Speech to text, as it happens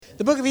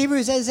The book of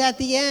Hebrews is at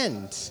the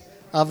end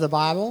of the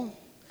Bible.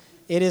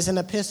 It is an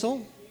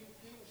epistle.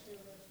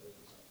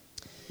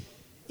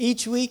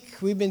 Each week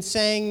we've been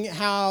saying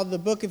how the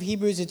book of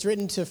Hebrews, it's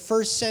written to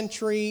first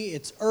century,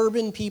 it's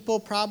urban people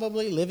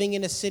probably living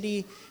in a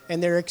city,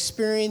 and they're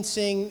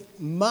experiencing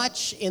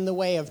much in the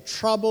way of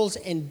troubles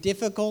and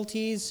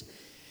difficulties,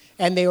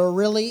 and they were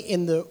really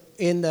in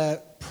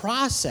the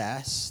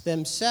process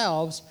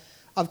themselves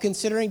of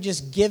considering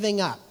just giving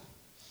up.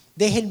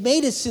 They had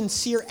made a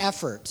sincere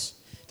effort.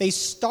 They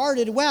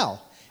started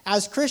well.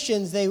 As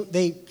Christians,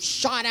 they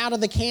shot out of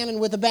the cannon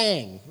with a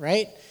bang,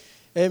 right?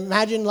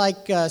 Imagine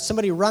like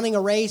somebody running a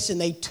race and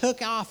they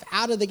took off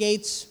out of the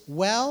gates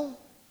well,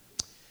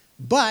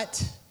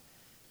 but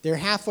they're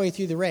halfway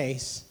through the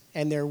race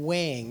and they're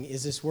weighing,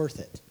 is this worth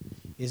it?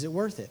 Is it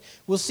worth it?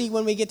 We'll see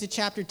when we get to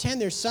chapter 10,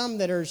 there's some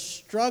that are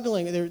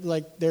struggling.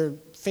 They're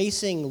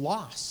facing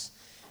loss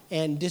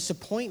and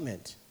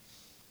disappointment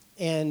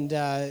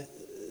and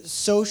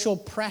social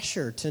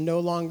pressure to no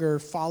longer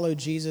follow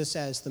Jesus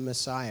as the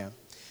Messiah.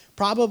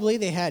 Probably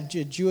they had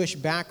a Jewish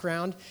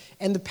background,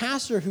 and the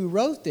pastor who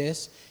wrote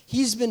this,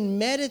 he's been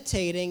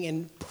meditating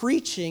and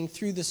preaching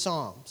through the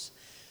Psalms,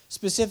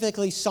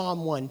 specifically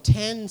Psalm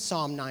 110,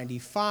 Psalm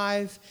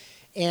 95,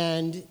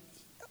 and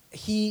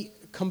he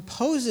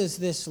composes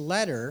this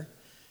letter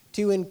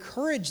to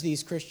encourage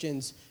these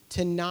Christians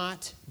to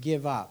not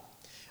give up.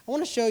 I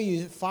want to show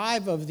you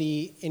 5 of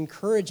the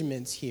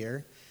encouragements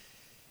here.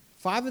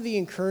 5 of the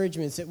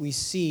encouragements that we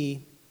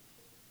see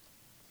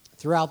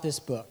throughout this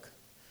book.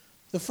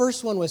 The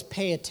first one was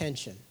pay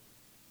attention,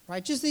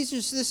 right? This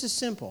is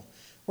simple.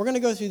 We're going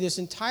to go through this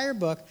entire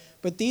book,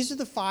 but these are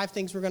the 5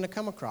 things we're going to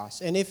come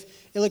across. And if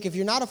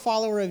you're not a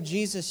follower of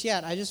Jesus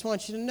yet, I just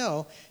want you to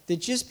know that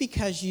just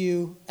because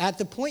at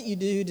the point you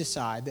do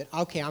decide that,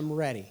 okay, I'm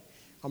ready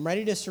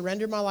to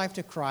surrender my life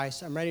to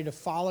Christ, I'm ready to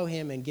follow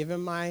him and give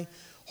him my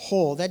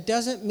whole, that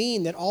doesn't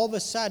mean that all of a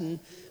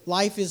sudden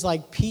life is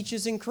like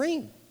peaches and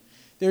cream.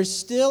 There's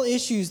still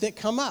issues that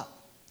come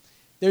up.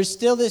 There's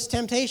still this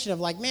temptation of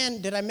like,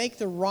 man, did I make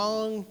the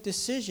wrong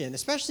decision?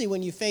 Especially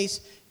when you face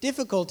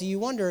difficulty, you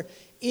wonder,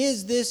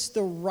 is this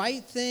the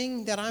right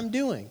thing that I'm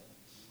doing?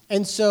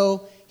 And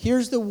so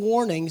here's the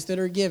warnings that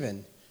are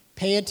given.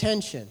 Pay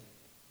attention.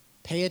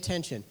 Pay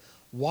attention.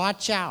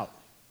 Watch out.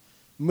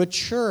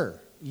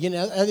 Mature. In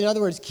other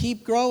words,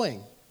 keep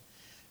growing.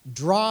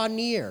 Draw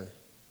near.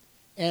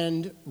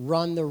 And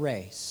run the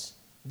race.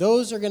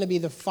 Those are going to be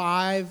the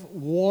 5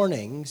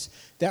 warnings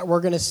that we're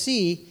going to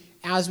see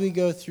as we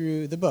go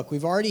through the book.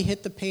 We've already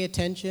hit the pay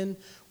attention.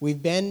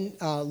 We've been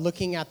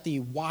looking at the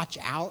watch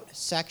out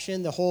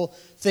section. The whole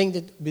thing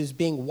that is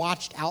being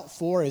watched out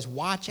for is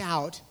watch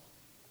out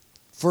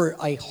for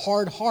a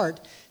hard heart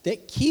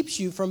that keeps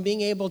you from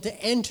being able to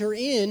enter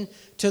in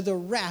to the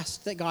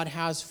rest that God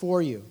has for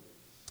you.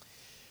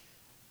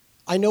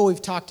 I know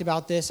we've talked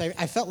about this. I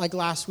felt like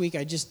last week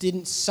I just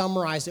didn't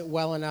summarize it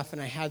well enough,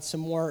 and I had some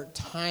more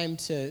time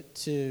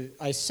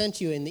I sent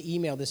you in the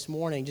email this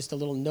morning just a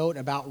little note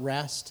about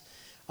rest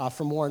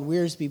from Warren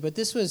Wiersbe, but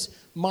this was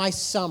my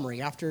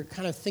summary after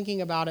kind of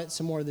thinking about it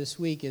some more this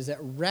week, is that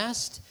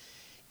rest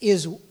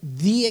is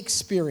the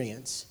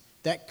experience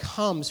that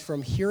comes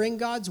from hearing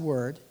God's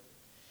word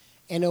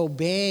and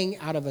obeying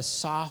out of a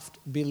soft,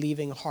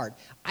 believing heart.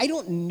 I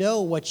don't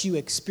know what you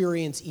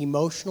experience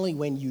emotionally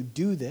when you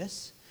do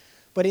this,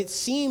 but it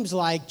seems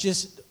like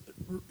just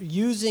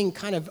using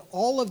kind of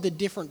all of the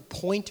different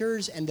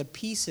pointers and the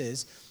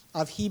pieces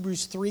of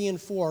Hebrews 3 and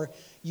 4,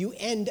 you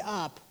end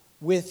up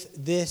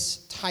with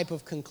this type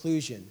of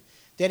conclusion,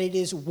 that it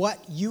is what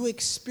you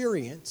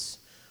experience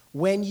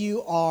when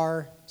you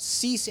are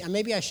ceasing. And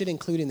maybe I should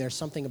include in there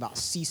something about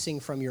ceasing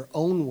from your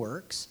own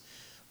works,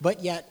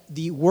 but yet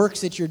the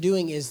works that you're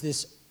doing is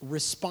this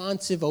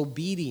responsive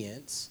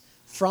obedience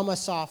from a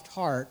soft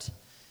heart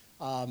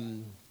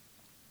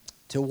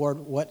toward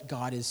what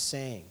God is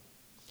saying.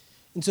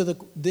 And so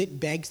that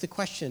begs the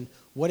question,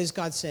 what is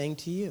God saying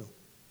to you?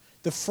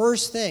 The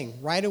first thing,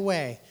 right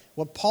away,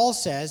 what Paul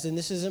says, and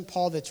this isn't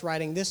Paul that's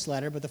writing this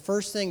letter, but the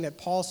first thing that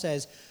Paul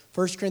says,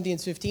 1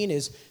 Corinthians 15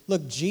 is,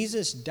 look,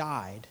 Jesus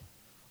died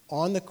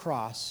on the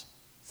cross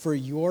for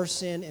your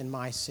sin and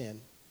my sin.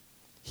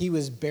 He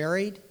was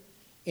buried,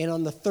 and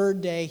on the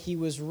 3rd day he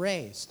was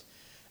raised.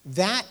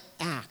 That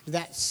act,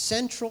 that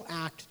central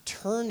act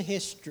turned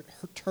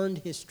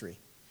history.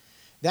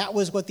 That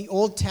was what the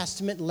Old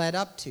Testament led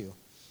up to.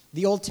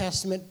 The Old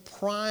Testament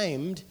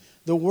primed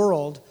the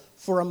world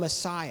for a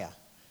Messiah,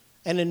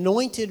 an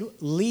anointed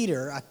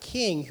leader, a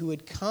king who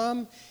would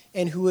come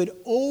and who would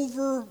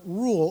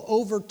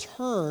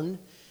overturn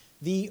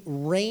the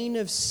reign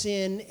of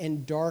sin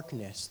and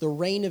darkness, the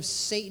reign of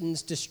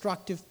Satan's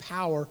destructive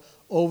power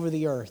over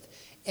the earth,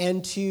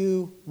 and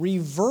to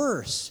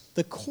reverse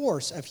the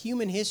course of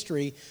human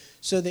history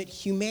so that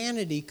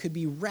humanity could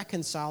be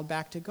reconciled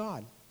back to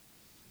God.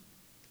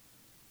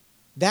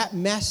 That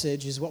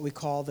message is what we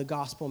call the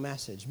gospel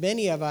message.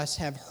 Many of us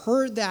have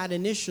heard that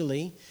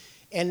initially,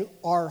 and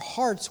our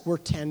hearts were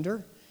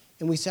tender,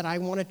 and we said, I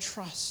want to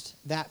trust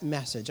that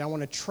message. I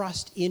want to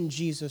trust in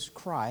Jesus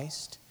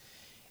Christ.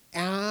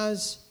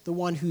 as the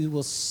one who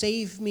will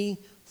save me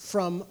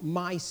from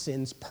my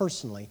sins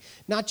personally.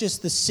 Not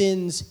just the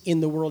sins in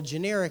the world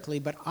generically,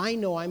 but I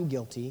know I'm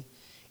guilty,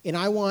 and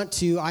I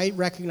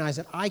recognize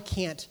that I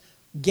can't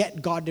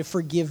get God to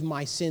forgive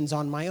my sins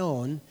on my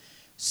own.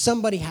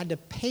 Somebody had to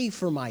pay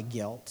for my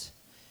guilt,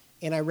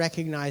 and I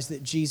recognize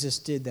that Jesus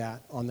did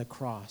that on the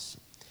cross.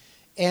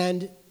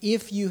 And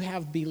if you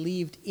have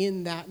believed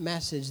in that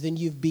message, then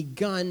you've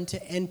begun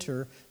to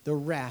enter the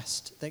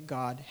rest that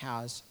God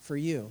has for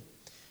you.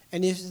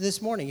 And if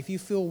this morning, if you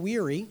feel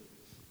weary,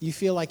 you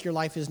feel like your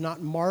life is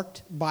not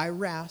marked by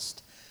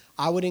rest,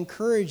 I would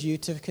encourage you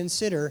to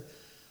consider,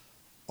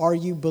 are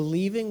you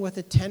believing with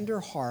a tender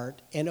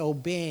heart and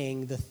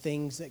obeying the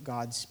things that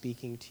God's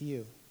speaking to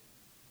you?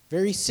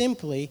 Very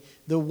simply,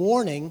 the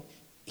warning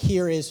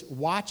here is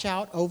watch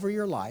out over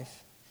your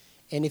life.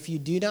 And if you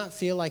do not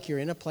feel like you're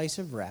in a place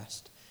of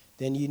rest,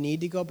 then you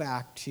need to go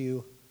back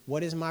to,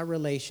 what is my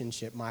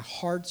relationship, my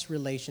heart's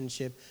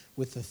relationship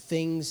with the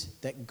things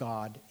that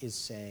God is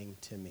saying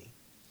to me?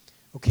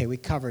 Okay, we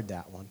covered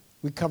that one.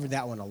 We covered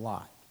that one a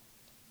lot.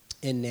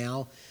 And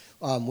now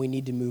we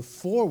need to move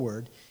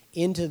forward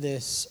into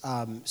this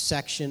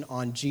section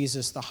on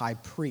Jesus the high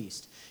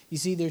priest. You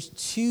see, there's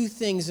two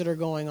things that are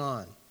going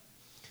on.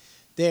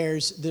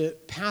 There's the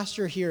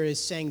pastor here is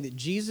saying that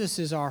Jesus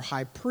is our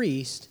high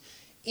priest,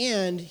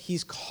 and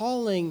he's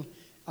calling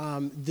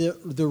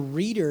the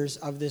readers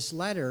of this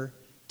letter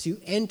to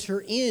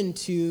enter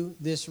into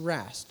this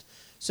rest.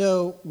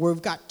 So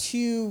we've got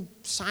two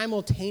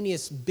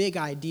simultaneous big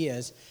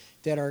ideas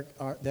that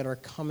are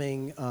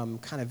coming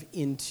kind of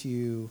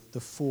into the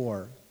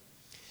fore.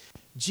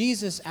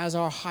 Jesus as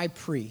our high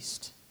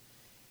priest,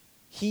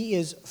 he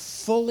is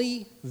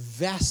fully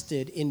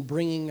vested in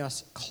bringing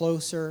us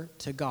closer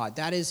to God.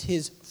 That is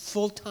his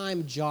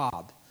full-time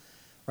job,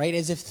 right?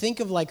 As if think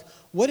of like,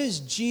 what is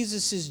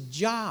Jesus's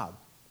job?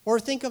 Or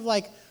think of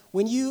like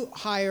when you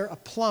hire a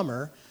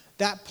plumber,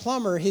 that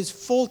plumber, his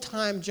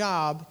full-time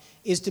job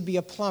is to be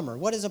a plumber.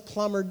 What does a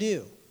plumber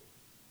do?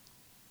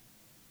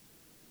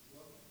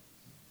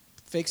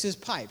 Fixes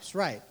pipes,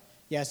 right.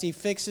 Yes, he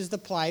fixes the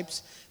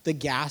pipes, the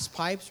gas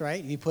pipes,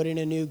 right? You put in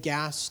a new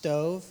gas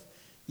stove,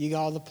 you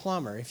call the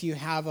plumber. If you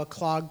have a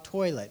clogged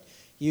toilet,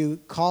 you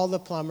call the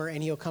plumber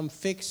and he'll come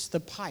fix the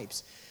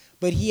pipes.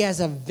 But he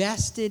has a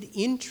vested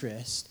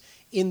interest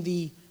in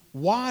the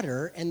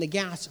water and the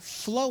gas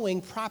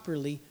flowing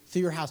properly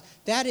through your house.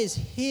 That is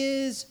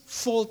his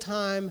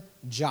full-time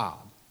job,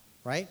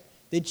 right?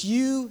 That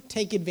you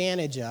take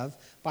advantage of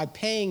by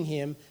paying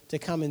him to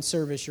come and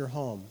service your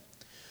home.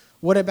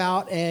 What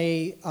about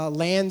a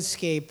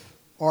landscape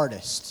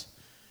artist?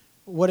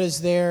 What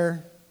is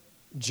their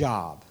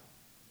job?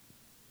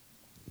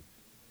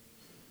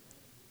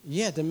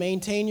 Yeah, to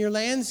maintain your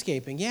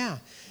landscaping. Yeah,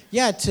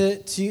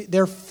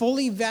 they're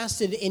fully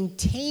vested in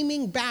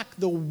taming back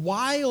the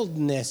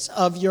wildness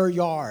of your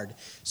yard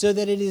so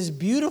that it is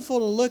beautiful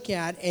to look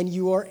at and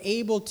you are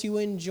able to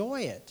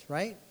enjoy it,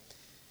 right?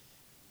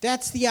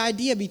 That's the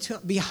idea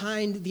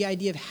behind the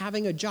idea of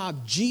having a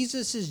job.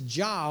 Jesus'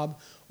 job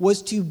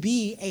was to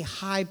be a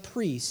high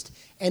priest.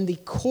 And the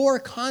core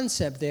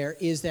concept there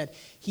is that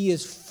he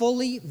is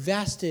fully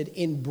vested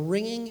in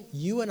bringing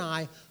you and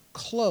I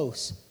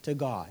close to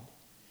God.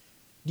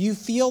 Do you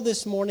feel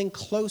this morning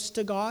close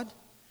to God?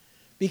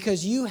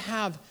 Because you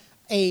have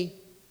a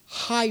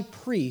high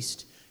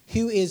priest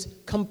who is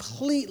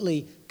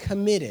completely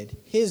committed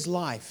his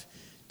life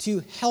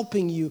to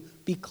helping you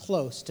be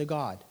close to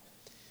God.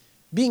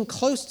 Being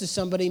close to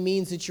somebody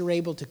means that you're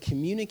able to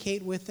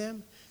communicate with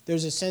them.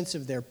 There's a sense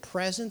of their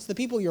presence. The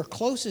people you're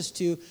closest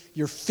to,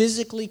 you're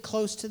physically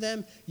close to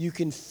them. You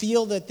can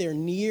feel that they're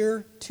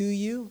near to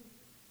you.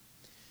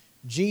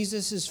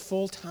 Jesus'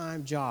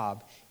 full-time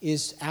job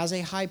is, as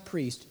a high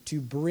priest,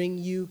 to bring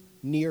you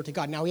near to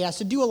God. Now, he has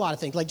to do a lot of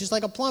things, just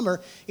like a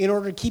plumber, in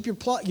order to keep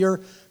your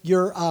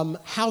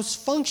house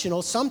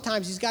functional.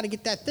 Sometimes he's got to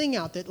get that thing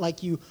out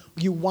that,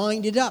 you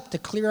wind it up to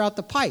clear out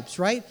the pipes,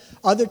 right?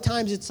 Other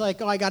times it's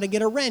like, I got to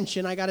get a wrench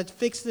and I got to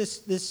fix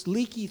this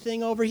leaky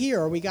thing over here,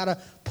 or we got to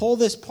pull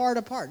this part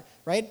apart,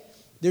 right?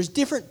 There's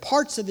different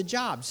parts of the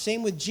job.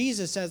 Same with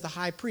Jesus as the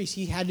high priest.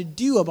 He had to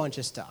do a bunch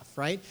of stuff,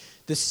 right?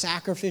 The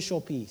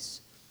sacrificial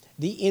piece,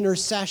 the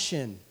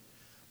intercession.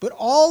 But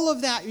all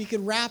of that, you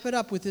could wrap it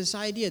up with this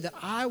idea that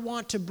I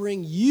want to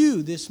bring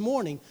you this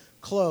morning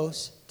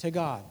close to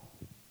God.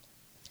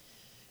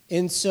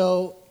 And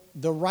so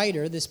the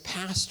writer, this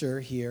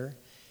pastor here,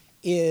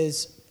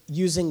 is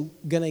he's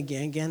going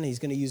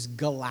to use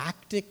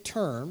galactic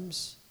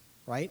terms,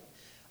 right?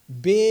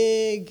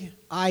 Big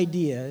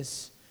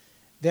ideas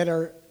that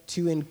are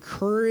to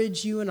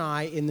encourage you and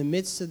I in the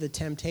midst of the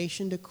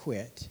temptation to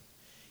quit.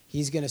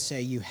 He's going to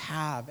say, you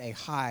have a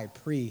high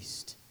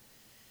priest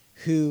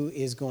who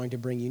is going to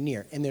bring you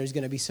near. And there's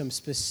going to be some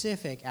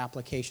specific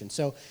application.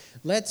 So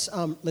let's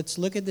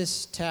look at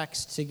this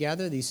text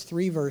together, these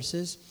 3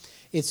 verses.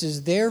 It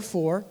says,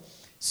 therefore,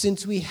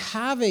 since we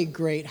have a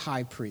great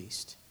high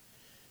priest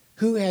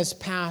who has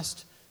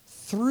passed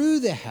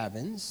through the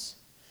heavens,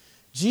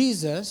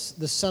 Jesus,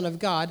 the Son of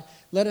God,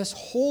 let us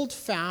hold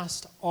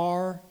fast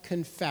our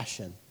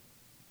confession.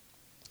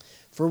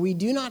 For we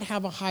do not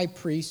have a high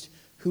priest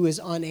who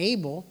is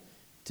unable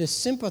to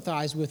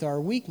sympathize with our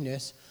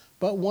weakness,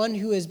 but one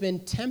who has been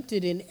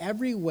tempted in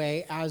every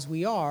way as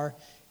we are,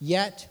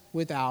 yet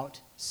without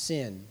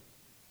sin.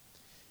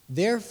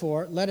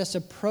 Therefore, let us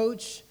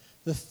approach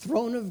the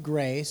throne of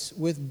grace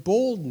with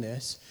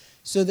boldness,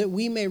 so that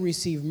we may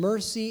receive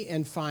mercy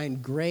and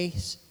find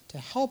grace to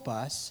help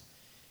us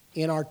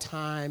in our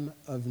time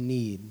of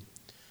need.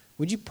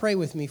 Would you pray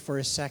with me for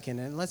a second?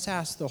 And let's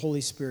ask the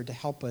Holy Spirit to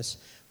help us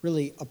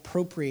really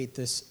appropriate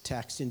this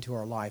text into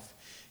our life.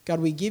 God,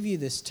 we give you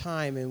this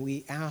time, and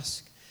we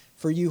ask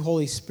for you,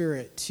 Holy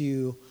Spirit,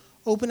 to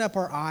open up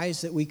our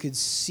eyes that we could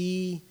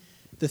see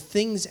the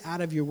things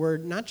out of your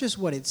word, not just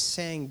what it's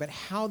saying, but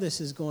how this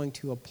is going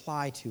to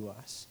apply to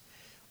us.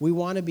 We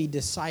want to be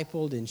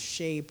discipled and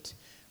shaped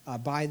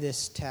by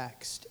this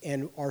text,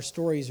 and our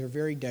stories are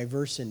very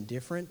diverse and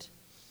different.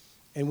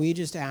 And we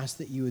just ask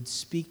that you would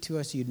speak to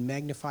us, you'd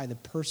magnify the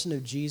person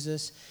of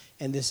Jesus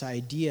and this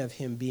idea of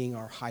him being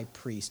our high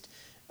priest.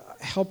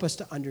 Help us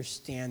to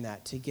understand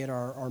that, to get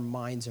our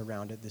minds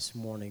around it this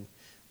morning.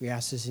 We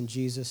ask this in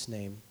Jesus'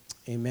 name.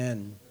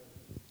 Amen.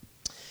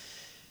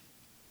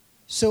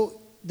 So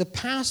the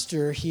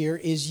pastor here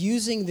is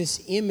using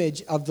this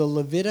image of the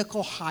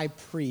Levitical high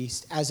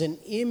priest as an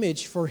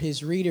image for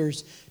his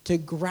readers to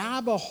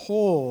grab a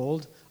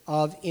hold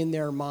of in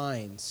their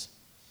minds.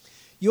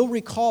 You'll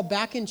recall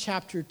back in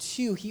chapter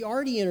 2, he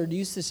already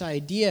introduced this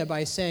idea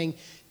by saying,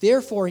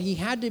 therefore, he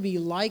had to be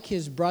like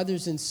his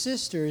brothers and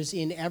sisters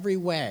in every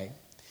way,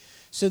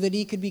 so that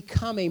he could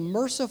become a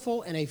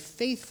merciful and a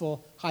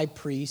faithful high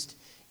priest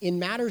in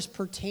matters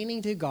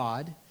pertaining to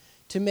God,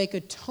 to make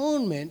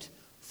atonement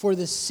for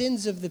the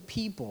sins of the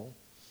people.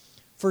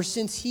 For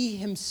since he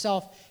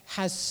himself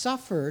has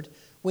suffered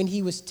when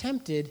he was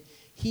tempted,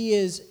 he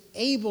is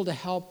able to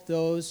help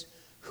those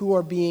who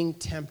are being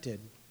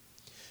tempted.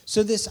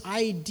 So this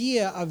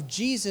idea of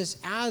Jesus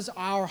as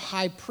our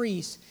high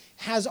priest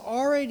has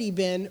already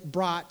been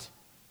brought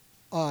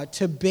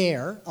to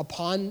bear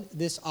upon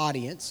this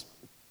audience.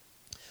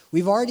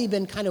 We've already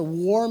been kind of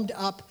warmed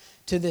up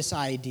to this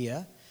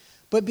idea.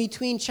 But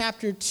between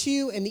chapter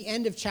 2 and the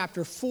end of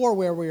chapter 4,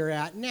 where we're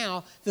at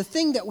now, the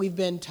thing that we've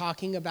been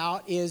talking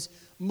about is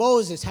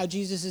Moses, how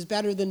Jesus is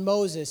better than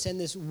Moses, and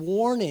this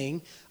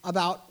warning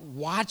about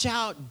watch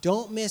out,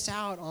 don't miss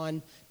out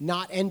on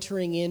not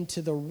entering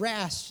into the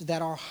rest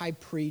that our high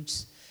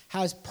priest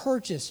has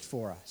purchased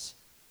for us.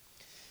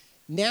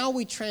 Now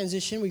we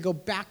transition, we go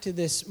back to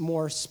this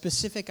more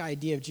specific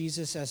idea of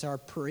Jesus as our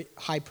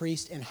high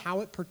priest and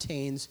how it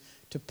pertains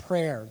to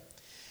prayer.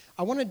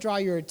 I want to draw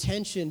your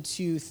attention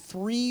to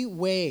 3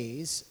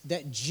 ways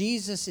that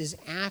Jesus is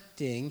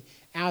acting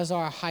as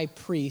our high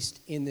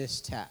priest in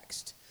this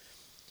text.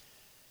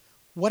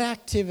 What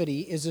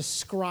activity is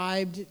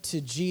ascribed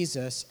to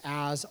Jesus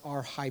as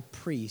our high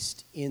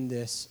priest in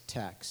this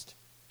text?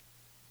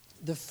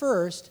 The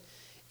first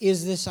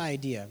is this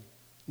idea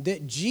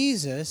that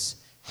Jesus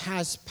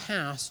has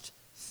passed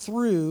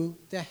through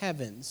the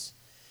heavens.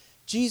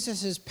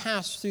 Jesus has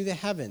passed through the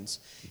heavens.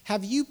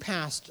 Have you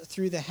passed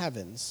through the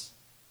heavens?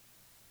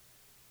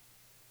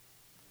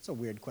 It's a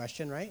weird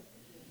question, right?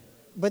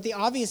 But the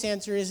obvious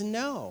answer is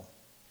no.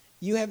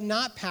 You have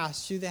not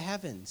passed through the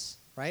heavens,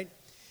 right?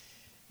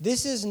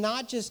 This is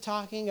not just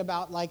talking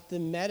about like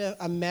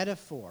a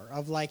metaphor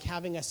of like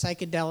having a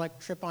psychedelic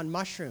trip on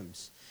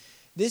mushrooms.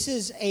 This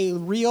is a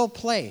real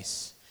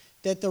place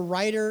that the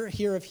writer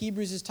here of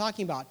Hebrews is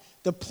talking about.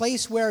 The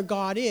place where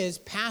God is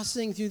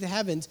passing through the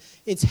heavens.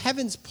 It's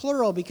heavens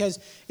plural because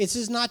this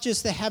is not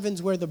just the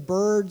heavens where the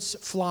birds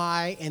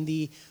fly and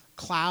the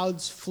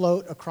clouds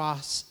float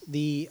across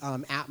the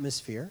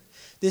atmosphere.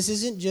 This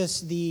isn't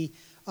just the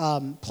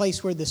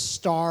place where the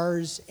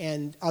stars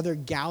and other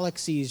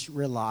galaxies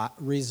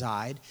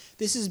reside.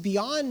 This is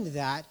beyond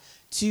that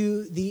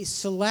to the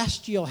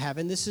celestial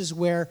heaven. This is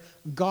where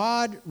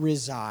God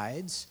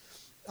resides,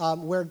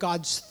 where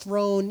God's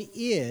throne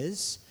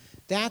is.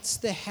 That's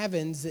the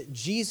heavens that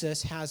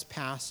Jesus has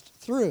passed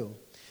through.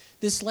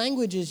 This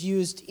language is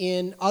used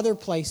in other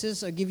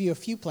places. I'll give you a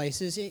few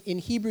places. In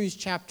Hebrews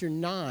chapter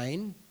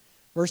 9,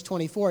 verse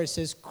 24, it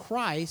says,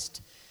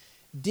 Christ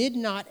did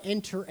not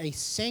enter a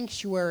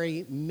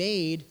sanctuary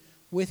made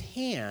with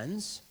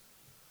hands,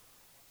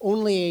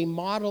 only a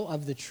model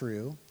of the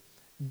true,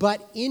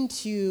 but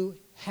into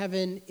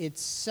heaven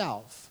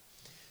itself.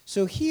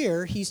 So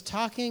here he's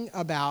talking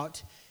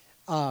about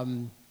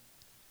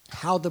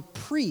how the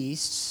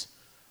priests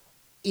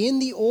in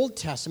the Old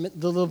Testament,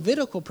 the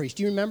Levitical priests,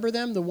 do you remember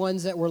them? The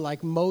ones that were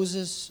like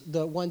Moses,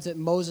 the ones that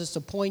Moses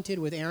appointed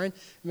with Aaron,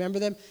 remember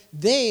them?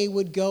 They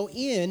would go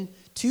in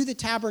to the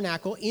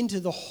tabernacle, into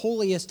the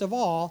holiest of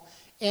all,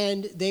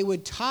 and they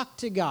would talk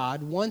to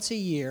God once a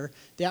year.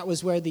 That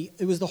was where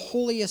it was the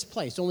holiest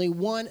place. Only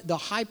the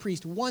high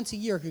priest once a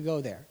year could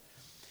go there.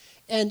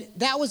 And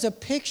that was a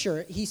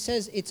picture. He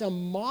says it's a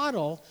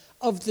model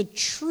of the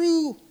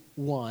true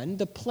one,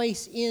 the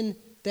place in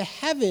the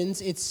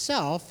heavens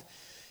itself.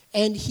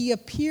 And he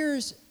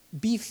appears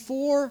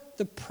before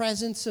the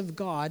presence of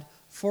God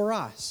for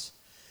us.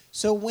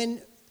 So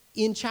when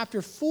in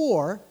chapter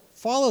 4,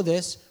 follow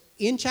this,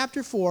 in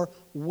chapter 4,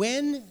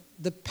 when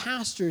the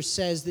pastor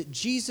says that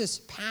Jesus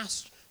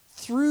passed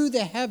through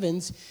the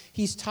heavens,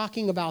 he's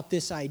talking about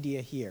this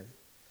idea here.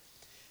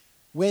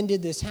 When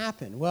did this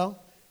happen?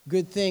 Well,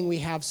 good thing we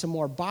have some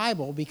more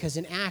Bible, because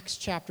in Acts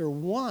chapter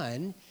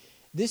 1,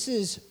 this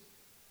is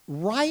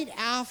right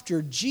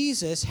after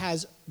Jesus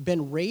has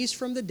been raised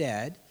from the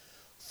dead.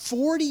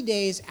 40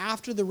 days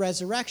after the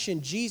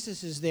resurrection,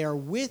 Jesus is there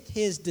with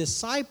his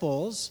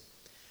disciples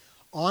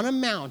on a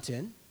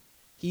mountain.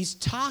 He's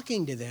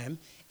talking to them,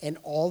 and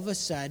all of a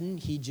sudden,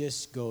 he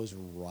just goes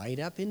right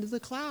up into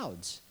the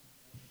clouds.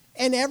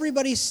 And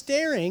everybody's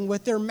staring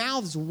with their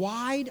mouths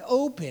wide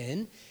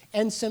open,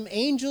 and some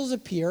angels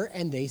appear,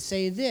 and they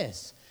say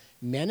this,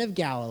 "Men of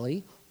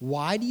Galilee,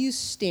 why do you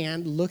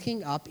stand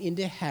looking up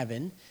into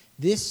heaven?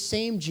 This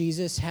same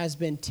Jesus has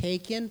been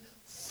taken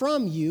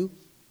from you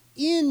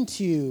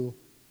into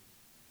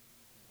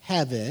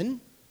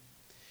heaven.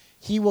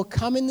 He will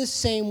come in the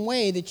same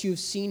way that you've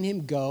seen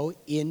him go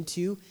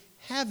into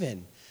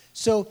heaven."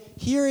 So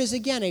here is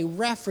again a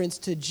reference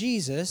to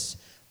Jesus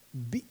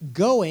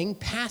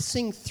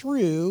passing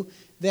through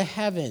the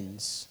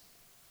heavens.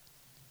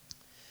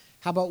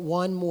 How about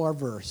one more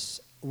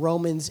verse?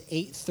 Romans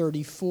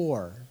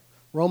 8:34.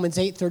 Romans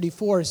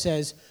 8:34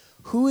 says,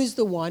 "Who is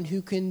the one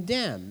who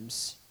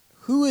condemns?"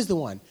 Who is the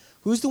one?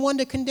 Who's the one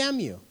to condemn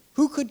you?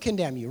 Who could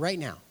condemn you right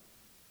now?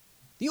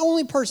 The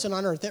only person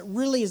on earth that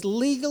really is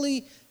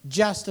legally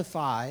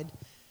justified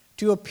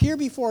to appear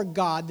before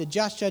God, the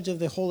just judge of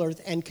the whole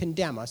earth, and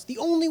condemn us, the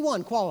only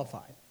one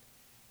qualified,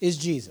 is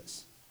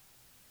Jesus.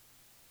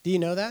 Do you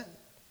know that?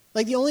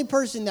 Like the only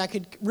person that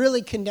could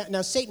really condemn.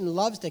 Now, Satan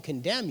loves to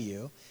condemn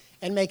you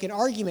and make an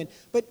argument,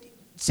 but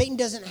Satan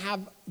doesn't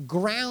have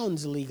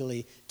grounds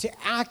legally to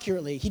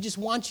accurately. He just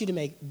wants you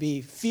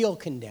to feel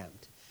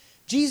condemned.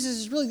 Jesus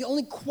is really the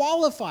only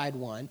qualified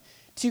one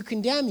to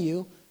condemn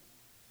you,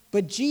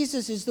 but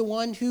Jesus is the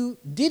one who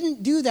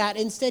didn't do that.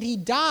 Instead, he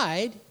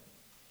died.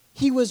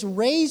 He was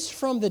raised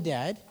from the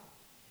dead.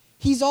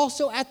 He's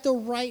also at the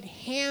right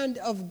hand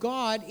of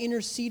God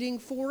interceding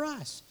for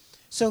us.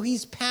 So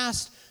he's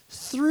passed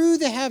through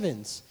the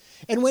heavens.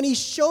 And when he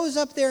shows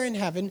up there in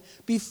heaven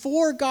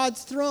before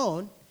God's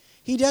throne,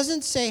 he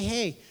doesn't say,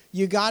 "Hey,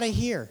 you got to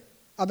hear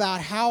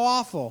about how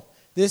awful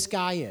this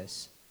guy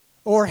is,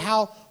 or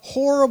how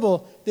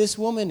horrible this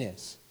woman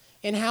is,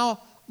 and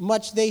how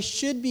much they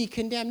should be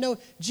condemned." No,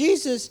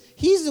 Jesus,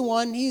 he's the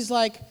one, he's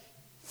like,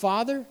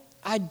 "Father,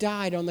 I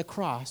died on the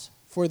cross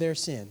for their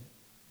sin.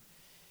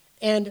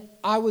 And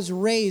I was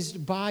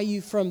raised by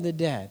you from the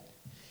dead.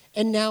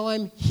 And now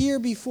I'm here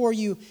before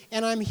you,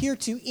 and I'm here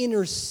to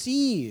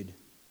intercede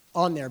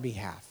on their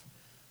behalf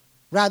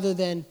rather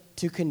than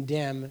to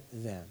condemn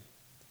them."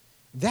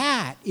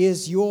 That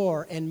is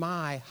your and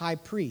my high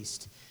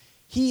priest.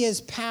 He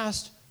has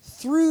passed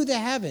through the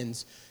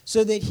heavens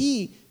so that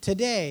he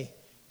today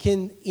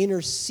can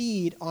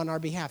intercede on our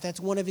behalf. That's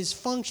one of his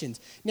functions.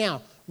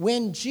 Now,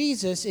 when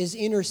Jesus is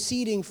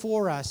interceding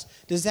for us,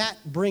 does that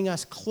bring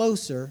us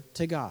closer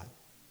to God?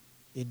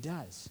 It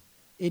does.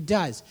 It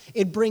does.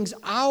 It brings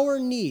our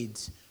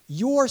needs,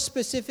 your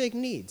specific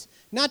needs.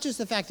 Not just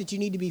the fact that you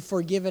need to be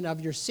forgiven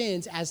of your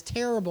sins, as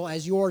terrible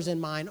as yours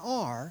and mine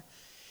are.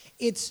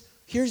 It's,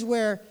 here's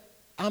where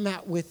I'm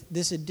at with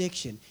this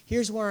addiction.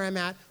 Here's where I'm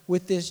at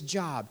with this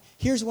job.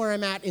 Here's where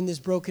I'm at in this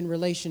broken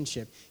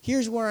relationship.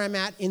 Here's where I'm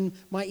at in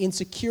my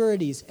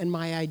insecurities and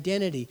my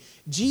identity.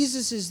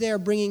 Jesus is there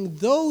bringing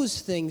those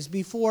things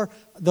before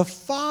the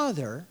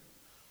Father.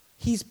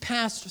 He's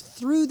passed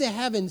through the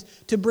heavens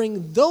to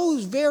bring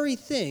those very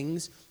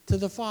things to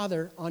the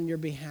Father on your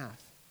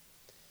behalf.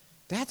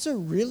 That's a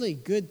really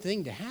good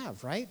thing to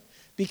have, right?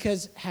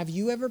 Because have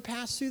you ever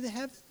passed through the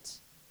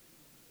heavens?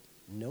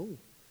 No.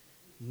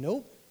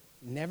 Nope.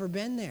 Never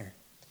been there.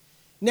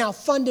 Now,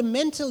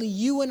 fundamentally,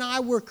 you and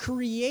I were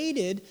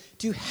created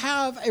to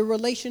have a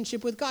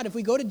relationship with God. If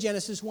we go to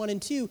Genesis 1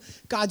 and 2,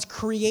 God's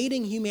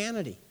creating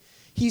humanity.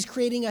 He's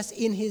creating us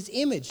in his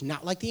image,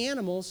 not like the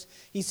animals.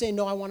 He's saying,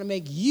 no, I want to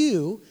make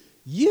you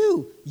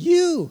in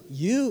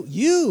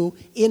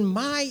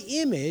my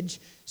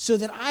image so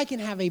that I can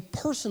have a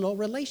personal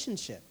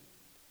relationship.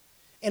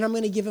 And I'm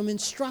going to give them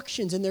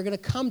instructions, and they're going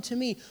to come to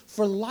me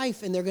for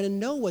life, and they're going to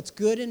know what's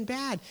good and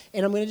bad.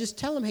 And I'm going to just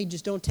tell them, hey,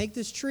 just don't take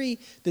this tree,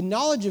 the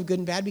knowledge of good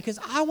and bad, because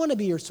I want to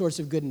be your source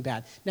of good and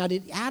bad. Now,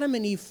 did Adam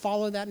and Eve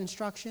follow that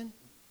instruction?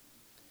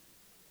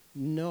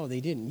 No, they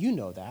didn't. You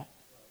know that.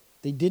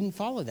 They didn't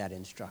follow that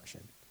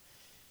instruction.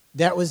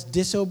 That was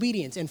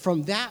disobedience. And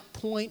from that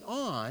point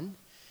on,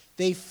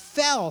 they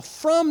fell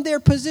from their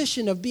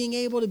position of being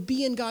able to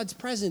be in God's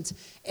presence,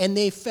 and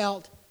they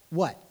felt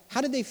what? How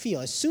did they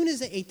feel? As soon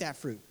as they ate that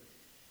fruit,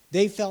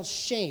 they felt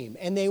shame,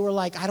 and they were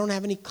like, I don't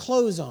have any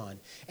clothes on.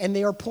 And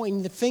they were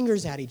pointing the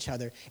fingers at each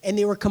other, and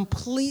they were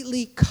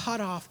completely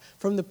cut off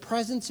from the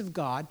presence of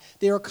God.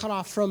 They were cut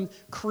off from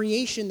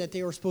creation that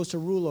they were supposed to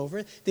rule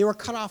over. They were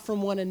cut off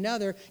from one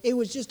another. It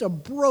was just a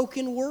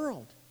broken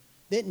world.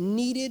 that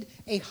needed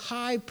a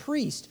high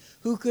priest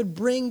who could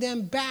bring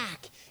them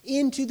back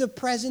into the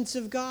presence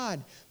of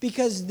God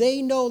because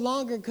they no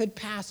longer could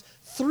pass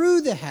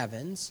through the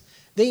heavens.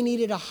 They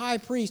needed a high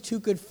priest who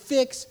could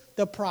fix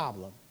the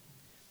problem.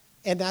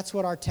 And that's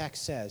what our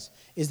text says,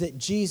 is that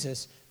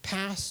Jesus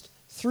passed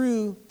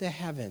through the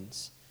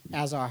heavens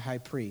as our high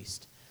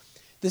priest.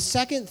 The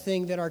second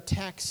thing that our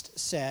text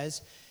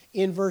says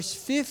in verse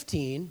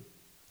 15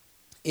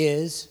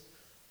 is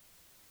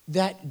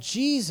that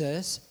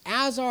Jesus,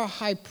 as our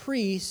high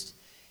priest,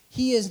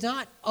 he is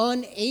not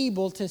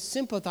unable to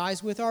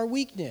sympathize with our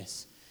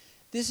weakness.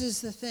 This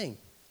is the thing.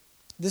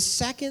 The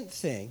second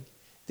thing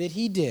that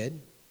he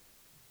did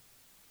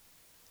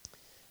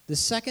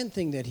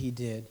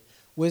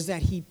was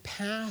that he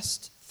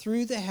passed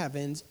through the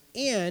heavens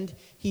and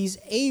he's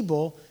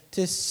able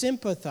to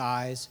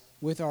sympathize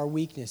with our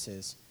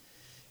weaknesses.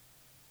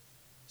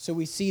 So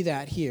we see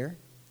that here.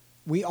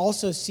 We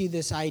also see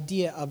this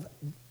idea of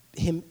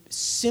him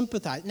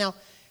sympathize. Now,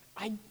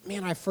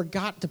 I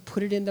forgot to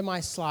put it into my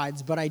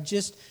slides, but I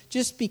just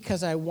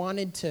because I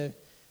wanted to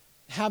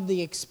have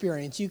the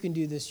experience, you can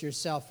do this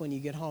yourself when you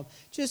get home.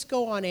 Just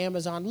go on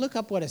Amazon, look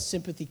up what a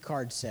sympathy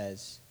card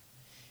says.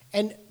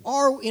 And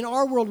in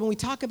our world, when we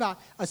talk about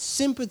a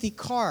sympathy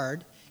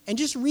card, and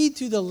just read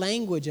through the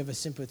language of a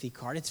sympathy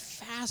card, it's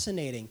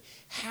fascinating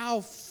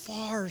how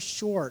far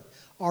short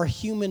our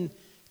human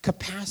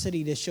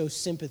capacity to show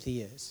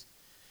sympathy is.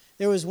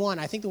 There was one,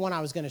 I think the one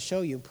I was going to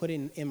show you, put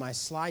in my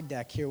slide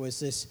deck here, was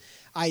this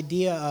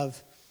idea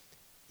of,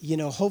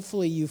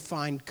 hopefully you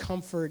find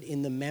comfort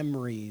in the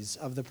memories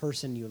of the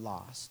person you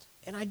lost.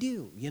 And I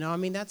do,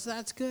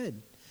 that's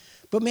good.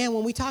 But man,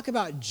 when we talk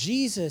about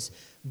Jesus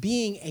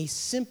being a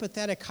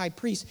sympathetic high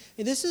priest,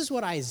 and this is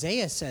what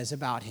Isaiah says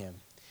about him.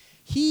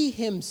 He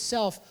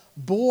himself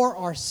bore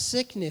our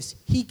sickness.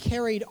 He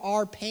carried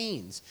our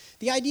pains.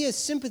 The idea of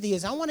sympathy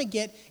is I want to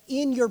get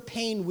in your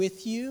pain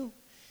with you,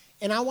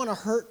 and I want to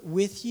hurt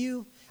with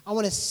you. I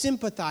want to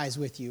sympathize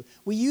with you.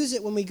 We use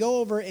it when we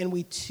go over and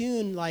we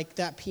tune like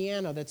that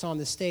piano that's on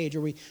the stage,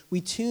 or we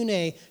tune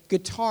a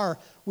guitar.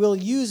 We'll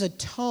use a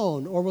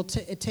tone, or we'll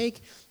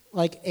take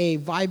like a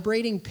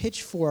vibrating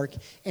pitchfork,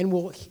 and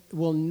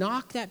we'll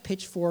knock that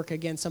pitchfork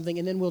against something,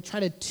 and then we'll try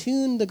to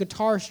tune the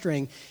guitar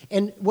string.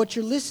 And what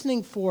you're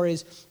listening for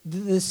is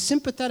the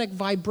sympathetic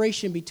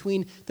vibration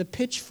between the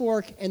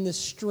pitchfork and the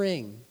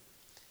string.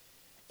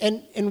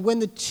 And when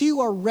the two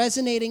are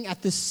resonating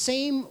at the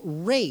same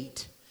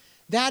rate,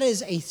 that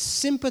is a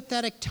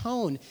sympathetic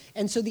tone.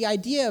 And so the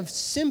idea of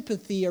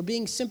sympathy or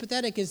being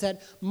sympathetic is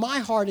that my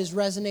heart is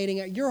resonating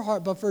at your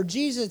heart. But for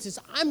Jesus, it's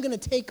I'm going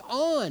to take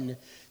on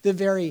the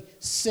very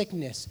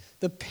sickness,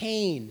 the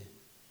pain.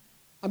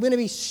 I'm going to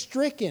be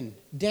stricken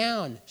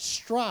down,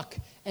 struck,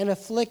 and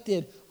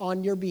afflicted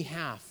on your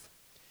behalf.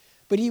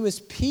 But he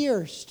was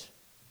pierced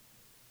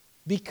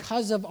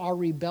because of our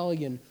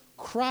rebellion,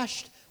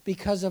 crushed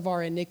because of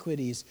our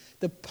iniquities.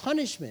 The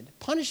punishment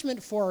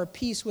for our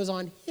peace was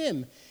on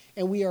him,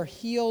 and we are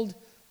healed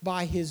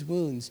by his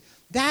wounds.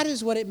 That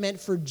is what it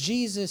meant for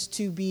Jesus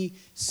to be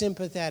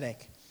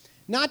sympathetic.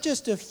 Not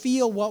just to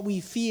feel what we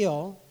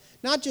feel,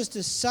 not just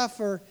to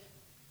suffer,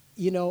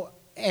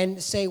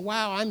 and say,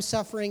 wow, I'm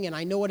suffering and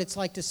I know what it's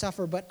like to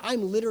suffer, but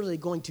I'm literally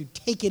going to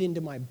take it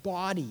into my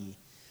body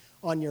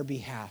on your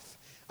behalf.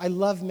 I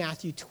love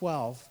Matthew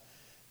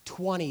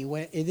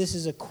 12:20. This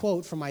is a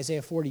quote from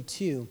Isaiah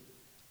 42.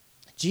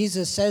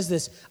 Jesus says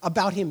this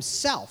about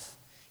himself.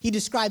 He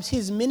describes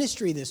his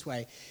ministry this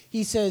way.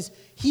 He says,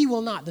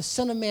 the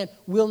Son of Man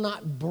will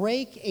not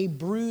break a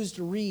bruised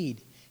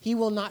reed. He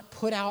will not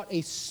put out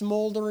a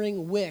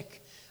smoldering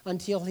wick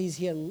until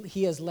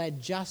he has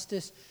led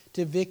justice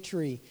to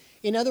victory.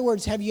 In other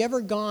words, have you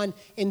ever gone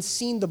and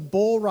seen the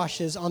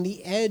bulrushes on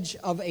the edge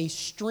of a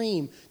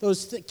stream?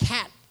 Those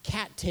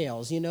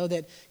cattails,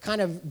 that kind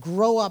of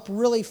grow up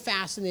really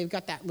fast, and they've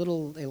got that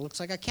little, it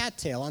looks like a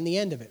cattail on the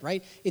end of it,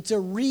 right? It's a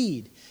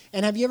reed.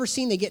 And have you ever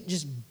seen they get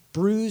just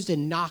bruised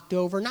and knocked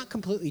over, not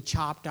completely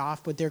chopped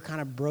off, but they're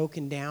kind of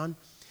broken down?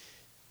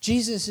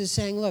 Jesus is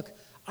saying, look,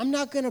 I'm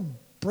not going to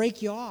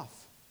break you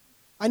off.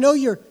 I know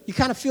you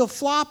kind of feel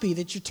floppy,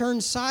 that you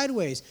turn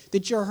sideways,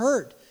 that you're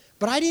hurt,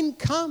 but I didn't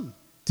come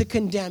to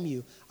condemn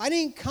you. I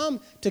didn't come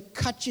to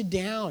cut you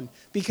down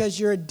because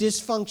you're a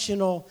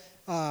dysfunctional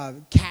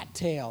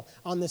cattail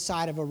on the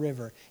side of a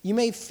river. You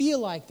may feel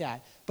like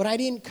that, but I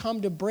didn't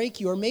come to break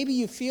you. Or maybe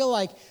you feel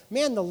like,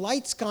 man, the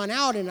light's gone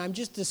out and I'm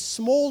just a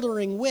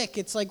smoldering wick.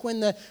 It's like when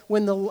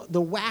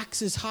the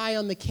wax is high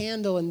on the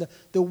candle and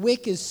the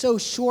wick is so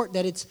short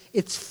that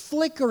it's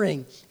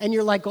flickering, and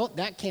you're like, oh,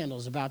 that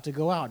candle's about to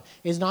go out.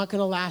 It's not going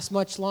to last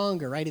much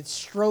longer, right? It's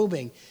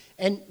strobing.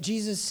 And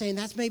Jesus is saying,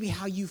 that's maybe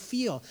how you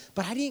feel.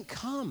 But I didn't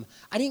come.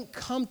 I didn't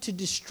come to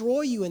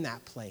destroy you in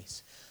that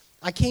place.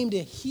 I came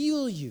to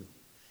heal you,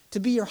 to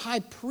be your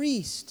high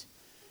priest,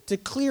 to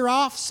clear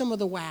off some of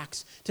the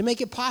wax, to make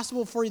it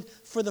possible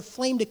for the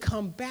flame to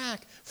come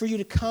back, for you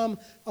to come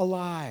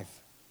alive.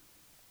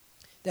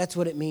 That's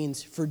what it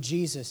means for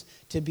Jesus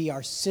to be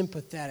our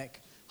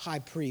sympathetic high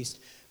priest.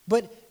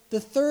 But the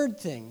third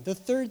thing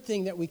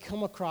that we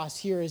come across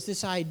here is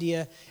this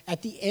idea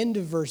at the end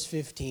of verse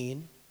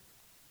 15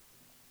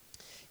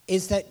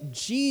 is that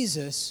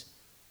Jesus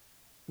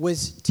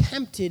was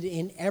tempted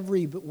in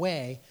every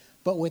way,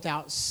 but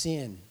without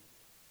sin.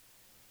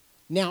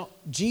 Now,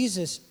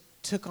 Jesus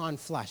took on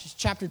flesh.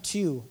 Chapter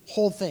 2,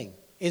 whole thing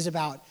is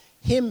about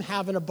him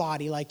having a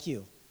body like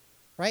you,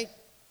 right?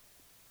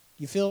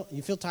 You feel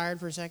tired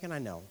for a second? I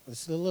know.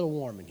 It's a little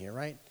warm in here,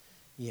 right?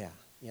 Yeah,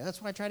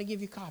 that's why I try to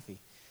give you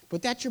coffee.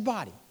 But that's your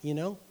body, you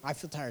know? I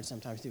feel tired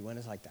sometimes too when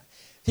it's like that.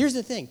 Here's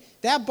the thing.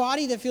 That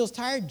body that feels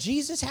tired,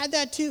 Jesus had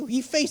that too.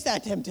 He faced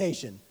that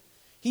temptation.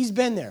 He's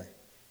been there.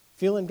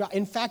 Feeling dry.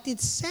 In fact, it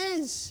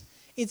says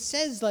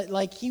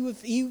like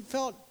he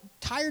felt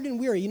tired and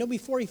weary. You know,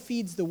 before he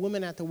feeds the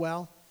woman at the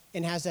well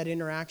and has that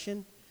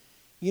interaction,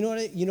 you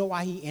know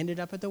why he ended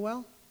up at the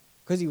well?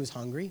 Because he was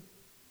hungry.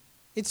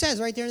 It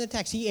says right there in the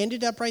text, he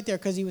ended up right there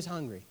because he was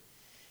hungry.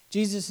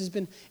 Jesus has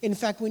been, in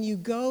fact, when you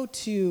go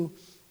to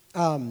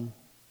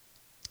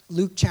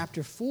Luke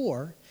chapter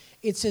 4,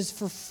 it says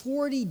for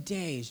 40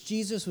 days,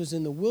 Jesus was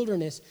in the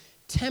wilderness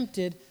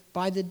tempted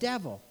by the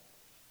devil.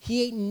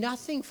 He ate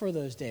nothing for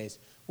those days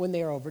when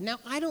they are over. Now,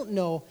 I don't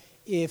know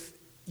if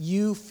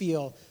you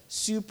feel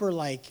super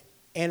like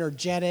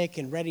energetic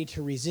and ready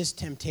to resist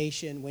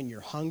temptation when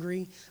you're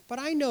hungry, but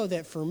I know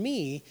that for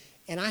me,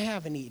 and I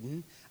haven't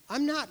eaten,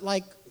 I'm not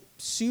like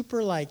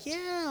super like,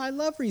 yeah, I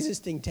love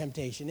resisting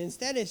temptation.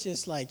 Instead, it's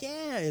just like,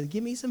 yeah,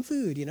 give me some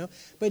food, you know.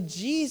 But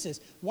Jesus,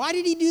 why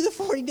did he do the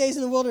 40 days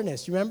in the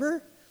wilderness? You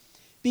remember?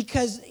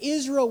 Because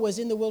Israel was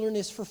in the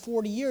wilderness for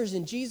 40 years,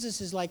 and Jesus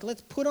is like,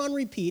 let's put on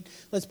repeat,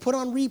 let's put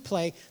on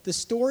replay the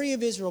story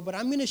of Israel, but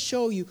I'm going to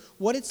show you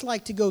what it's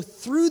like to go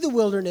through the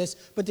wilderness,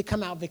 but to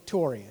come out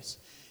victorious.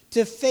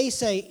 To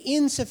face a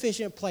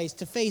insufficient place,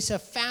 to face a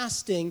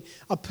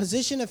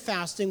position of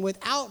fasting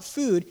without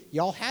food.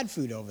 Y'all had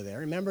food over there.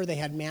 Remember, they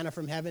had manna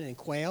from heaven and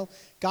quail.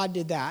 God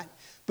did that.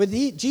 But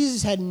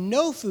Jesus had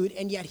no food,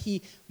 and yet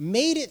he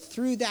made it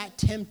through that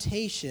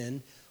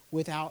temptation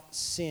without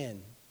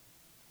sin.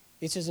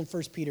 It says in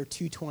 1 Peter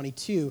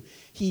 2:22,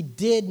 he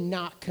did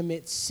not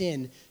commit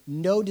sin.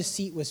 No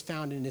deceit was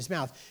found in his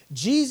mouth.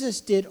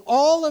 Jesus did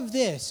all of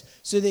this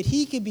so that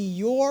he could be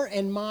your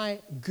and my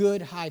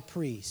good high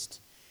priest.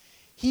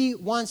 He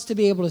wants to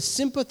be able to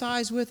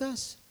sympathize with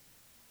us,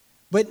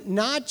 but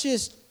not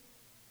just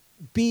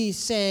be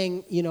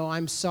saying,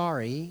 I'm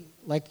sorry,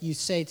 like you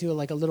say to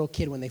like a little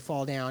kid when they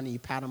fall down and you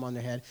pat them on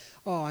their head.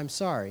 Oh, I'm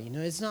sorry.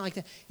 It's not like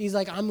that. He's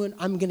like, I'm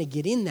going to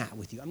get in that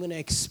with you. I'm going to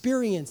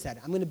experience that.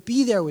 I'm going to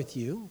be there with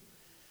you,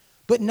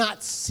 but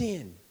not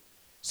sin.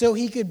 So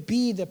he could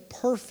be the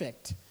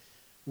perfect,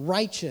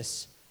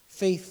 righteous,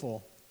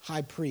 faithful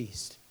high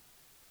priest.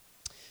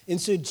 And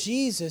so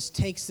Jesus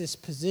takes this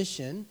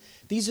position.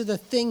 These are the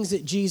things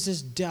that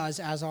Jesus does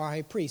as our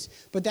high priest.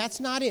 But that's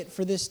not it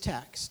for this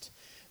text.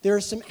 There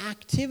are some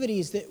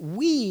activities that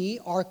we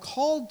are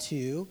called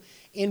to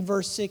in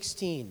verse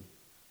 16.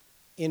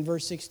 In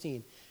verse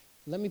 16.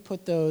 Let me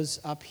put those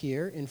up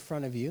here in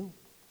front of you.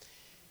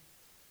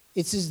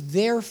 It says,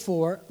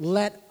 therefore,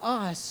 let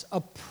us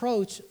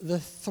approach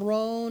the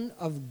throne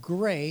of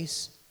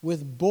grace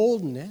with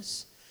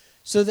boldness,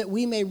 so that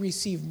we may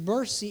receive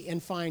mercy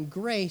and find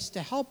grace to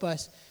help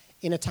us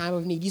in a time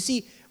of need. You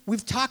see,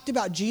 we've talked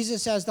about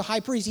Jesus as the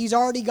high priest. He's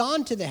already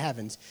gone to the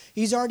heavens.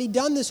 He's already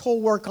done this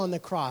whole work on the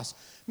cross.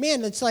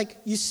 Man, it's like,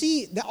 you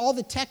see all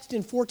the text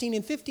in 14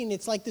 and 15,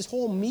 it's like this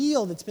whole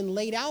meal that's been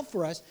laid out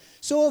for us.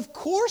 So of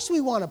course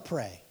we want to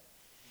pray.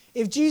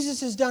 If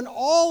Jesus has done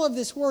all of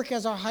this work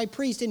as our high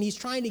priest and he's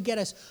trying to get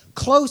us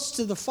close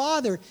to the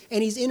Father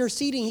and he's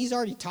interceding, he's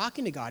already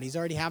talking to God, he's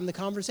already having the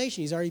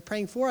conversation, he's already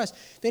praying for us,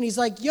 then he's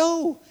like,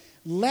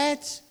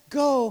 let's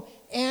go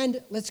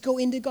and let's go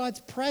into God's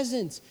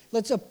presence.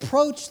 Let's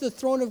approach the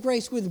throne of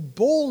grace with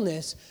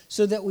boldness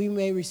so that we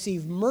may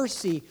receive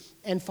mercy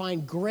and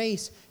find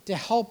grace to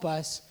help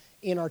us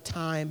in our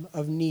time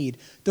of need.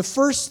 The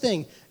first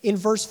thing in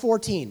verse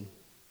 14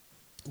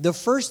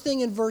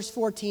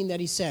 that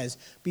he says,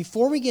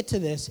 before we get to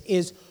this,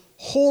 is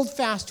hold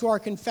fast to our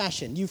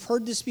confession. You've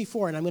heard this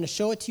before, and I'm going to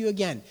show it to you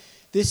again.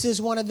 This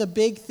is one of the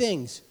big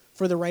things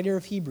for the writer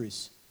of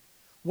Hebrews.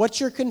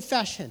 What's your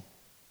confession?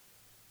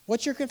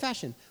 What's your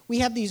confession? We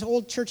have these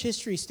old church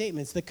history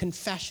statements, the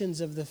confessions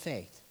of the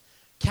faith.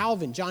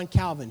 John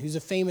Calvin, who's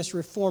a famous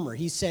reformer,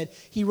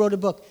 he wrote a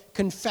book,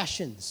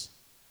 Confessions.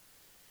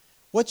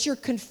 What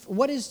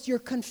is your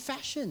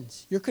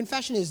confessions? Your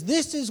confession is,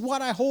 this is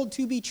what I hold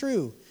to be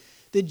true,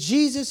 that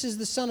Jesus is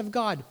the Son of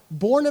God,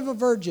 born of a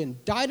virgin,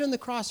 died on the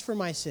cross for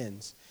my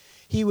sins.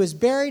 He was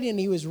buried and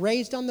he was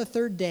raised on the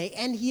third day,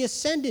 and he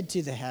ascended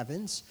to the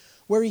heavens,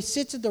 where he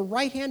sits at the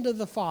right hand of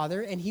the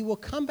Father, and he will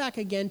come back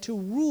again to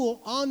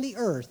rule on the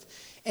earth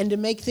and to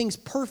make things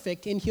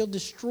perfect, and he'll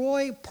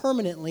destroy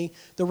permanently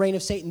the reign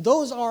of Satan.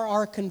 Those are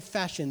our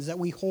confessions that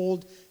we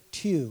hold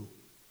to.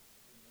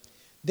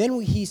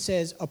 Then he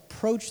says,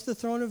 approach the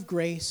throne of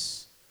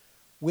grace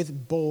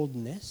with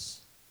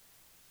boldness.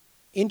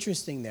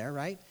 Interesting there,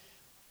 right?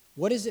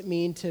 What does it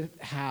mean to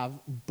have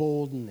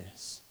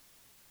boldness?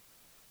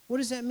 What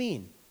does that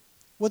mean?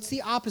 What's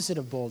the opposite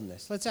of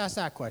boldness? Let's ask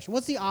that question.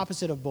 What's the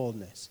opposite of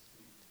boldness?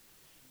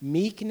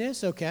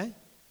 Meekness, okay.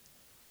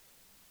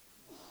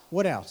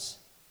 What else?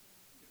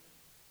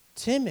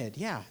 Timid,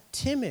 yeah.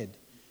 Timid,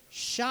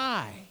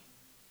 shy,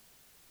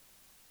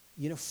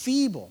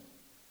 feeble.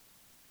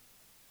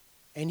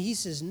 And he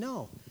says,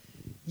 no,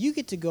 you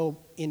get to go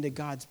into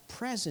God's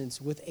presence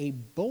with a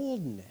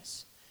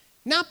boldness.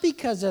 Not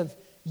because of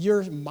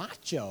your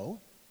macho.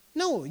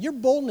 No, your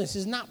boldness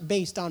is not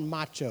based on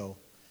macho.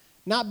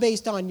 Not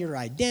based on your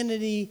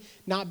identity.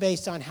 Not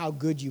based on how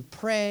good you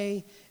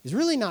pray. It's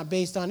really not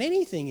based on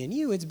anything in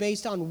you. It's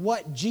based on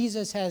what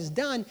Jesus has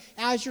done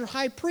as your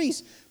high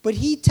priest. But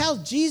he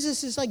tells,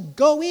 Jesus is like,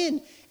 go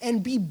in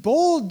and be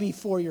bold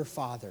before your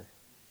Father.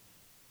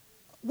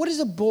 What does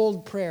a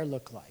bold prayer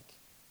look like?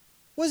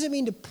 What does it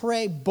mean to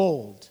pray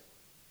bold?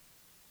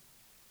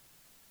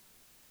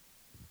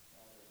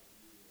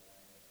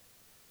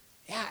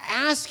 Yeah,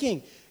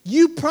 asking.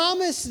 You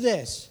promised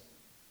this.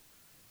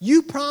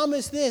 You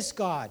promised this,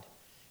 God.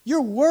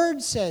 Your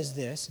word says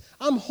this.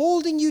 I'm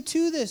holding you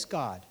to this,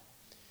 God.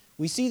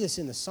 We see this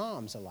in the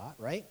Psalms a lot,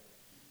 right?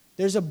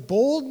 There's a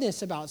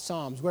boldness about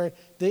Psalms where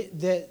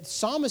the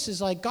psalmist is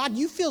like, God,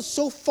 you feel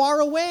so far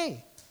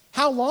away.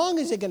 How long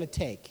is it going to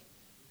take?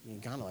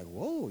 You're kind of like,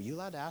 whoa, you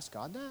allowed to ask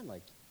God that?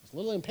 Like, it's a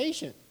little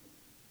impatient,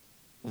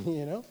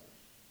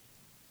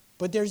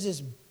 But there's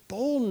this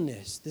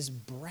boldness, this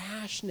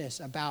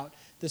brashness about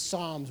the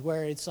Psalms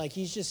where it's like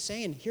he's just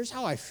saying, here's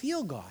how I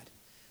feel, God.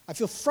 I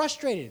feel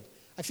frustrated.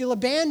 I feel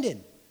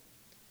abandoned.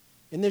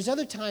 And there's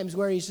other times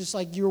where he's just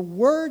like, your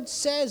word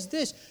says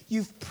this.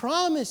 You've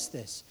promised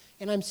this.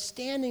 And I'm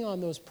standing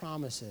on those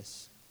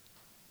promises.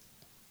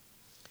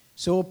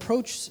 So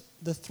approach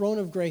the throne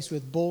of grace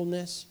with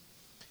boldness.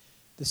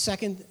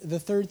 The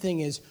third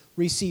thing is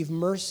receive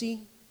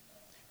mercy.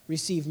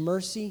 Receive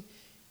mercy.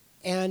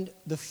 And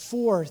the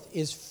fourth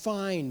is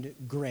find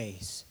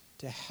grace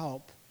to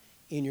help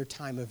in your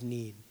time of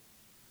need.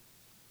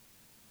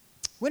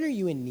 When are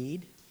you in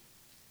need?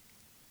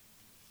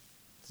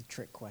 It's a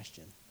trick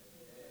question.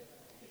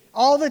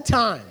 All the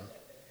time.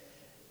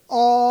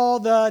 All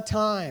the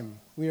time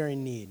we are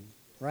in need,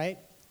 right?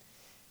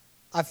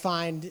 I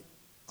find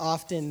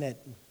often that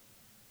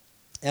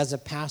as a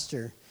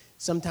pastor,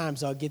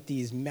 sometimes I'll get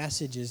these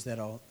messages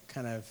that'll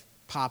kind of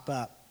pop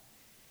up.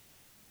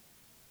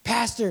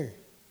 Pastor,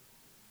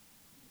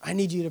 I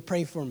need you to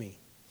pray for me.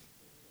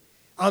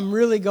 I'm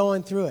really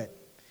going through it.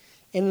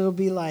 And it'll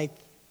be like,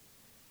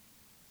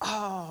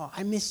 oh,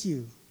 I miss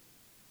you.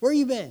 Where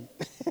you been?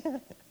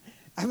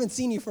 I haven't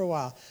seen you for a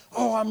while.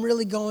 Oh, I'm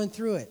really going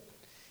through it.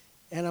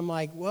 And I'm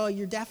like, well,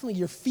 you're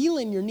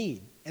feeling your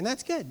need. And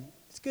that's good.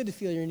 It's good to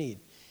feel your need.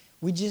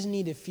 We just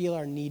need to feel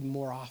our need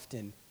more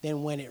often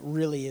than when it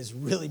really is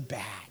really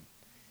bad,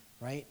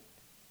 right?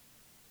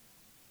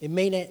 It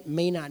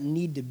may not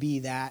need to be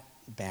that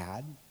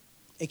bad.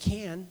 It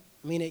can.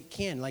 It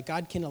can. Like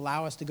God can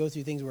allow us to go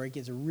through things where it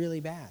gets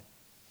really bad.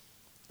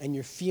 And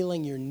you're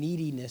feeling your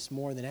neediness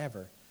more than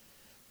ever.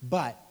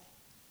 But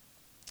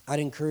I'd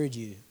encourage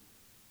you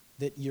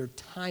that your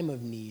time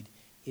of need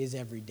is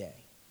every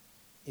day.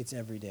 It's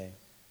every day.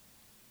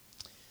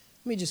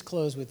 Let me just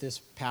close with this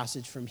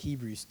passage from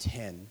Hebrews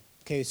 10.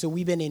 Okay, so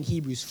we've been in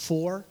Hebrews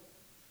 4.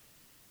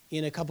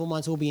 In a couple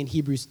months, we'll be in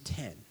Hebrews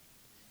 10.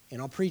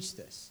 And I'll preach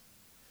this.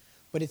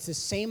 But it's the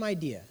same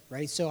idea,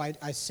 right? So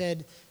I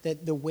said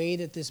that the way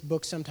that this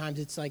book, sometimes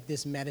it's like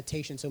this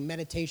meditation. So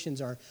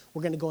meditations we're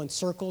going to go in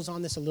circles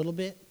on this a little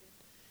bit,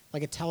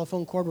 like a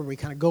telephone cord where we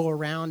kind of go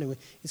around. And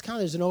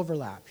there's an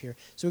overlap here.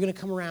 So we're going to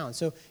come around.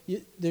 So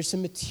there's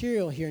some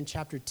material here in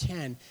chapter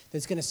 10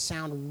 that's going to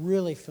sound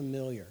really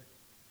familiar.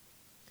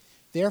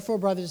 Therefore,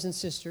 brothers and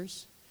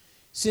sisters,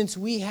 since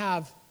we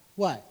have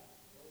what?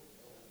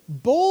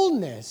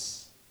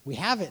 Boldness. We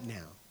have it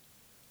now.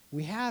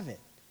 We have it.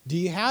 Do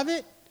you have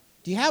it?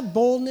 Do you have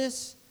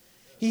boldness?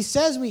 He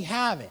says we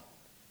have it.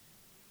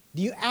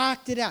 Do you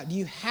act it out? Do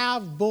you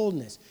have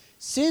boldness?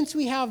 Since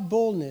we have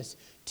boldness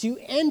to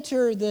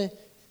enter the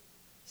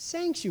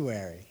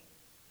sanctuary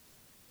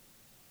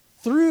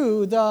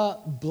through the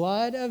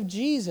blood of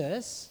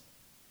Jesus,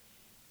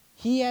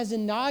 he has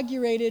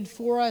inaugurated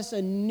for us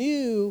a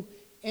new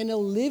and a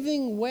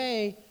living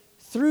way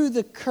through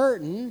the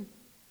curtain.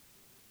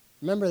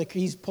 Remember,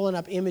 he's pulling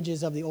up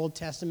images of the Old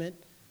Testament,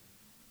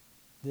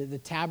 the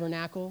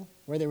tabernacle,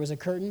 where there was a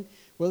curtain.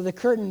 Well, the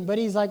curtain, but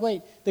he's like,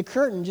 wait, the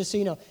curtain, just so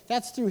you know,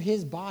 that's through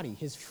his body,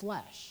 his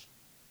flesh.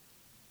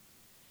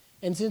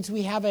 And since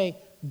we have a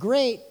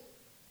great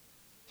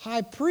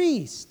high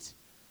priest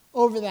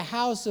over the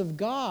house of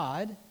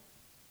God,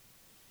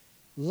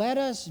 let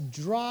us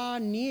draw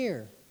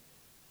near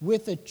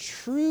with a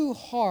true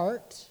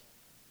heart.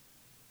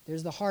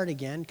 There's the heart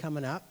again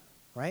coming up,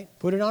 right?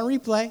 Put it on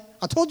replay.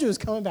 I told you it was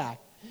coming back.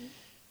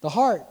 The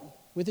heart,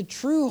 with a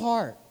true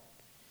heart,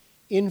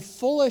 in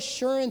full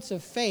assurance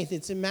of faith.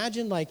 It's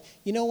imagine like,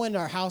 when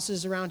our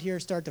houses around here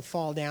start to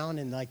fall down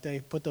and like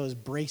they put those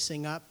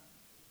bracing up.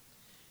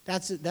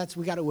 That's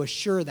we got to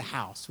assure the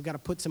house. We got to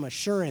put some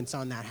assurance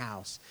on that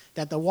house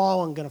that the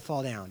wall isn't going to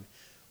fall down.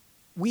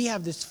 we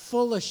have this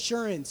full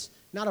assurance,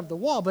 not of the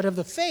wall, but of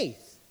the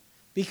faith,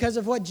 because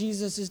of what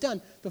Jesus has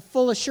done. The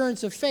full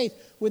assurance of faith,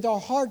 with our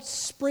hearts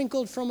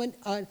sprinkled from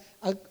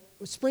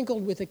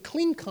sprinkled with a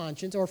clean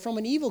conscience or from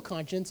an evil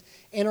conscience,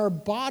 and our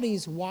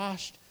bodies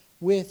washed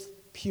with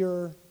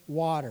pure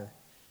water.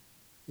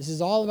 This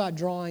is all about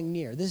drawing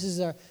near. This is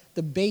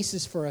the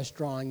basis for us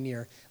drawing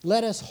near.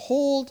 Let us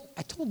hold,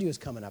 I told you it was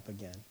coming up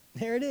again.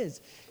 There it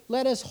is.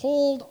 Let us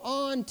hold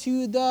on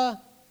to the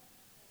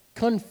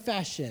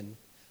confession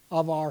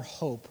of our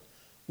hope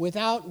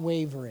without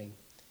wavering,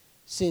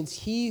 since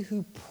he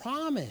who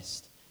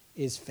promised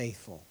is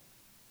faithful.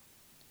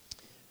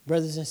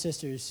 Brothers and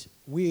sisters,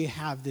 we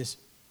have this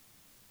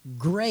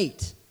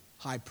great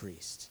high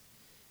priest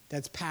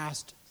that's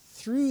passed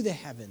through the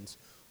heavens,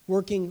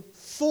 working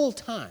full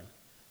time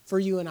for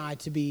you and I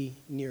to be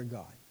near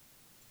God.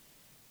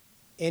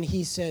 And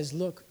he says,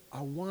 look,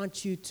 I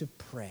want you to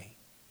pray.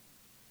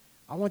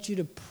 I want you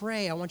to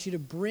pray. I want you to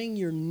bring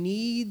your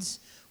needs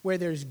where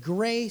there's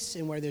grace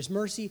and where there's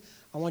mercy.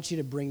 I want you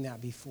to bring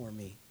that before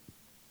me.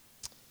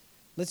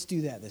 Let's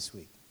do that this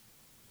week.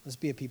 Let's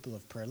be a people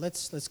of prayer.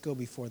 Let's go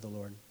before the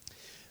Lord.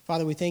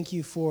 Father, we thank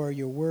you for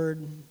your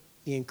word,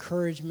 the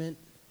encouragement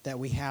that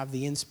we have,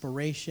 the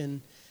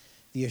inspiration,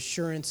 the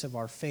assurance of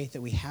our faith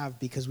that we have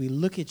because we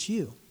look at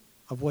you,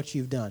 of what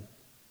you've done.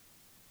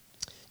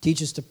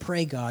 Teach us to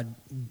pray, God,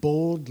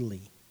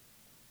 boldly.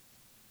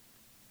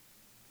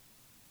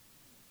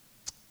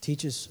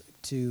 Teach us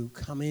to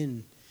come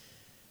in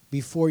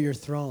before your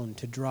throne,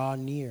 to draw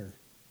near,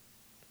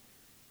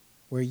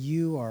 where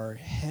you are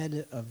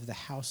head of the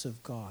house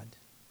of God,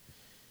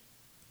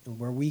 and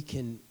where we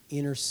can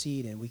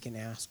intercede and we can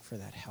ask for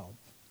that help.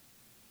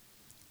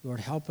 Lord,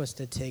 help us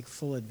to take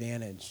full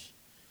advantage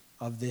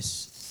of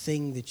this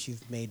thing that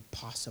you've made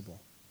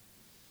possible.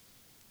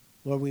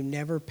 Lord, we've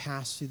never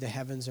passed through the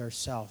heavens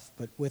ourselves,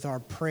 but with our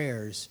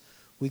prayers,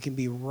 we can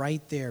be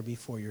right there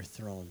before your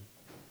throne.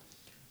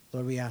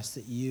 Lord, we ask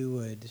that you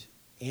would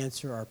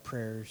answer our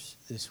prayers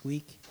this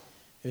week.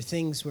 There are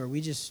things where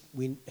we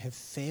have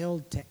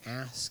failed to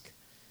ask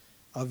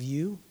of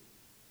you,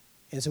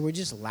 and so we're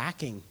just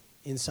lacking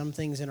in some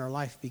things in our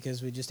life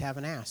because we just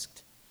haven't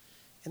asked.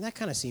 And that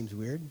kind of seems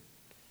weird,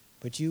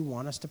 but you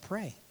want us to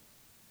pray.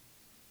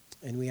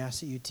 And we ask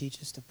that you teach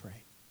us to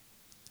pray.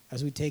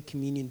 As we take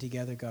communion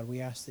together, God,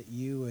 we ask that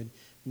you would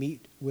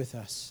meet with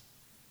us,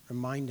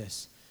 remind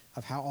us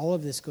of how all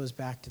of this goes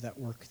back to that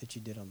work that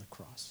you did on the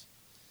cross.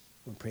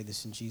 We pray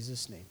this in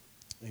Jesus' name.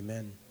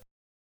 Amen.